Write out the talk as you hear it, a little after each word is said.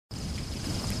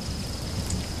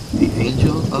The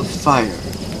angel of fire.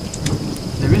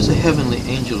 There is a heavenly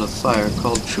angel of fire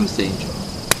called Truth Angel,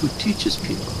 who teaches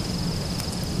people.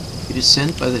 It is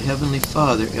sent by the Heavenly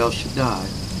Father, El Shaddai,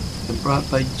 and brought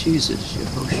by Jesus,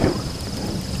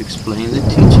 Yehoshua, to explain the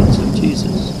teachings of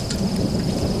Jesus.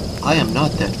 I am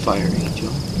not that fire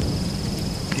angel.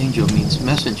 Angel means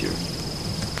messenger.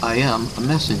 I am a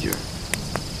messenger.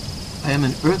 I am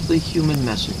an earthly human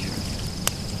messenger.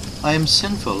 I am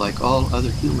sinful like all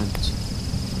other humans,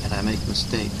 and I make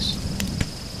mistakes.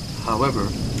 However,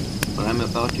 what I'm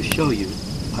about to show you,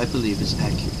 I believe is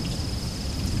accurate.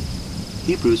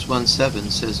 Hebrews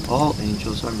 1:7 says all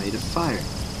angels are made of fire,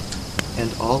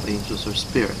 and all angels are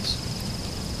spirits.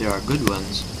 There are good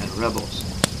ones and rebels.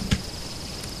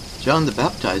 John the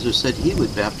Baptizer said he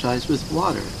would baptize with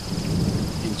water,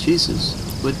 and Jesus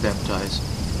would baptize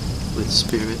with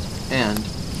spirit and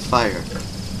fire.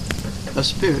 A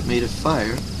spirit made of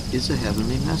fire is a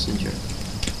heavenly messenger,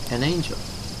 an angel.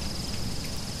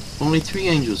 Only 3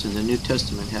 angels in the New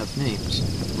Testament have names,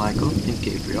 Michael and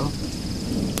Gabriel,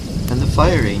 and the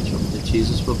fire angel that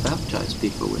Jesus will baptize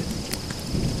people with.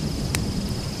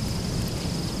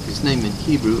 His name in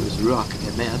Hebrew is Ruach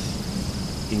Emeth,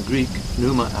 in Greek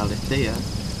Pneuma Aletheia,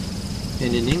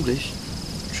 and in English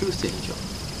Truth Angel.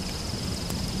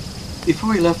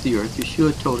 Before he left the earth,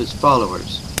 Yeshua told his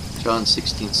followers, John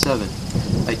 16:7,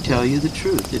 I tell you the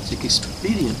truth, it's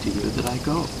expedient to you that I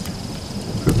go.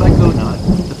 For if I go not,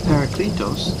 the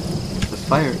Parakletos, the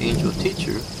fire angel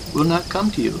teacher, will not come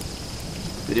to you.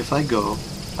 But if I go,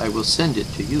 I will send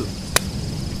it to you.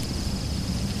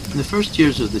 In the first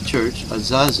years of the church,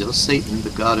 Azazel, Satan, the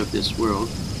god of this world,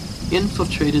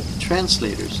 infiltrated the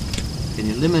translators and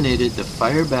eliminated the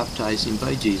fire baptizing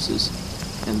by Jesus,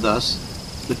 and thus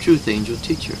the truth angel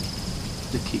teacher,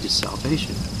 the key to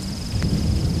salvation.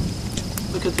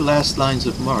 Look at the last lines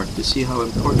of Mark to see how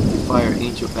important the fire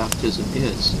angel baptism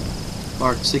is.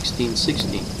 Mark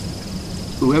 16:16.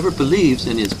 Whoever believes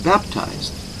and is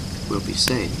baptized will be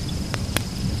saved.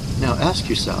 Now ask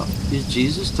yourself, is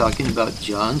Jesus talking about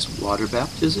John's water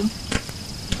baptism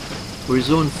or his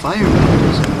own fire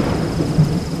baptism?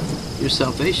 Your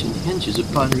salvation hinges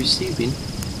upon receiving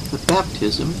the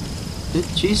baptism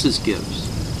that Jesus gives,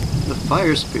 the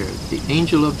fire spirit, the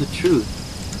angel of the truth.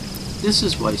 This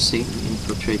is why Satan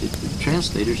infiltrated the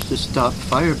translators to stop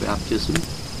fire baptism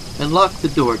and lock the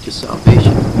door to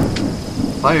salvation.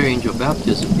 Fire angel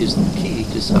baptism is the key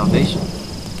to salvation.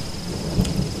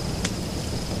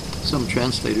 Some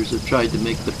translators have tried to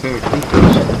make the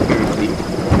Parakletos, the Paraclete,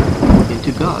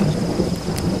 into God.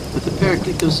 But the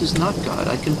Parakletos is not God.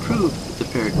 I can prove that the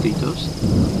Parakletos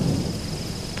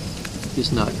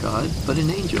is not God, but an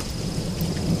angel.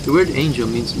 The word angel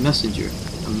means messenger.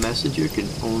 A messenger can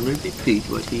only repeat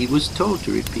what he was told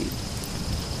to repeat.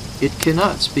 It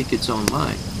cannot speak its own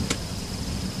mind.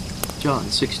 John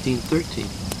 16:13.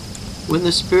 When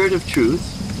the Spirit of truth,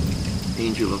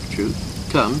 angel of truth,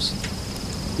 comes,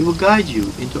 it will guide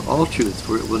you into all truth,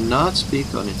 for it will not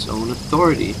speak on its own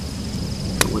authority,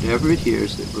 but whatever it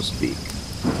hears, it will speak.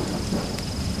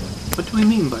 What do we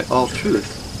mean by all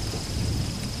truth?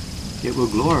 It will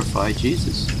glorify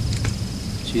Jesus.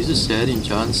 Jesus said in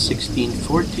John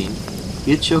 16:14,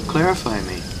 it shall clarify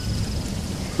me,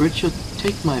 for it shall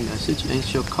take my message and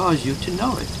shall cause you to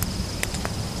know it.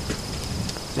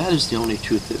 That is the only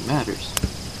truth that matters.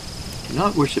 Do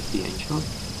not worship the angel.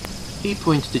 He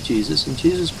points to Jesus, and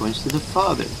Jesus points to the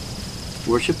Father.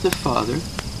 Worship the Father,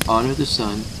 honor the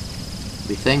Son,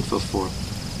 be thankful for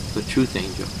the truth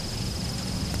angel.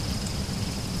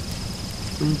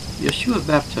 When Yeshua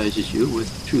baptizes you with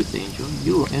truth angel,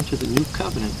 you will enter the new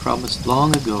covenant promised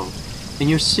long ago, and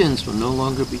your sins will no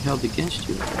longer be held against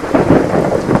you.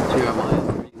 Jeremiah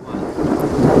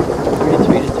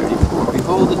 31:33-34.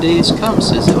 Behold, the days come,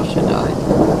 says El Shaddai,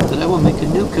 that I will make a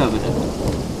new covenant.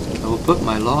 I will put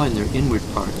my law in their inward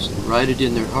parts, and write it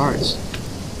in their hearts,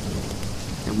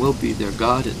 and will be their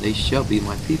God, and they shall be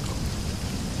my people.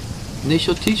 And they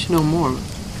shall teach no more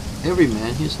every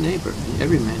man his neighbor, and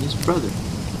every man his brother.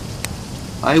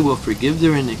 I will forgive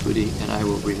their iniquity, and I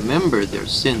will remember their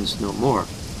sins no more.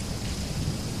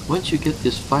 Once you get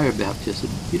this fire baptism,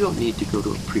 you don't need to go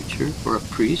to a preacher, or a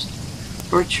priest,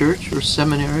 or a church, or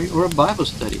seminary, or a Bible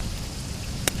study.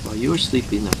 While you are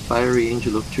sleeping, the fiery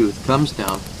angel of truth comes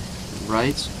down and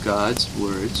writes God's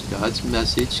words, God's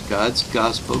message, God's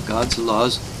gospel, God's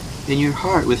laws in your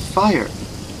heart with fire.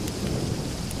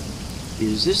 It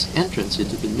is this entrance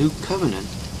into the new covenant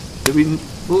that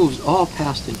removes all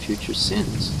past and future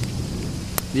sins.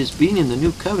 It is being in the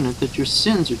new covenant that your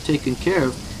sins are taken care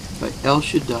of by El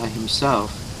Shaddai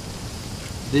himself.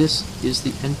 This is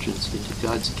the entrance into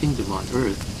God's kingdom on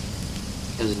earth,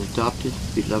 as an adopted,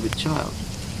 beloved child.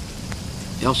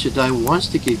 El Shaddai wants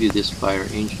to give you this fire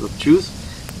angel of truth,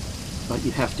 but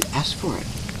you have to ask for it.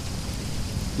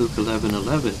 Luke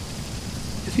 11:11.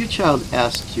 If your child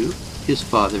asks you, his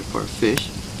father, for a fish,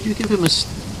 would you give him a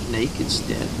snake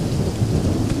instead?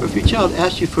 Or if your child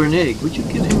asks you for an egg, would you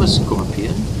give him a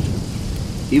scorpion?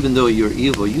 Even though you're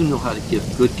evil, you know how to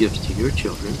give good gifts to your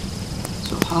children.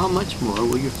 So how much more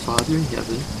will your Father in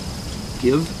heaven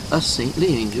give a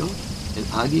saintly angel, an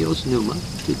Agios Pneuma,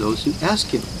 to those who ask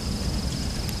him?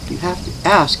 You have to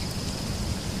ask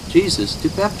Jesus to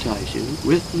baptize you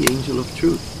with the angel of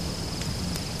truth.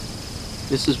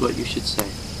 This is what you should say.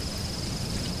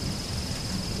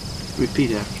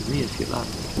 Repeat after me if you like.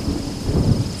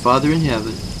 Father in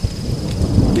heaven,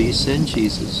 please send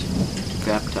Jesus to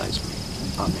baptize me.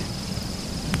 Amen.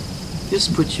 This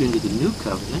puts you into the new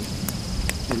covenant,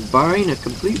 and barring a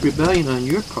complete rebellion on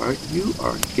your part, you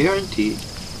are guaranteed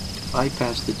to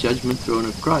bypass the judgment throne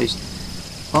of Christ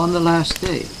on the last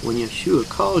day, when Yeshua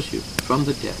calls you from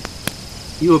the dead.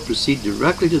 You will proceed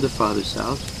directly to the Father's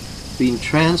house, being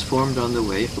transformed on the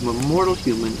way from a mortal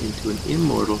human into an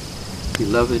immortal,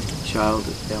 beloved child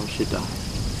of El Shaddai,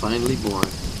 finally born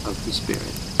of the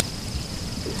Spirit.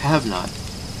 You have not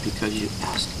because you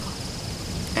ask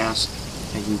not. Ask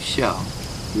and you shall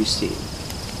receive.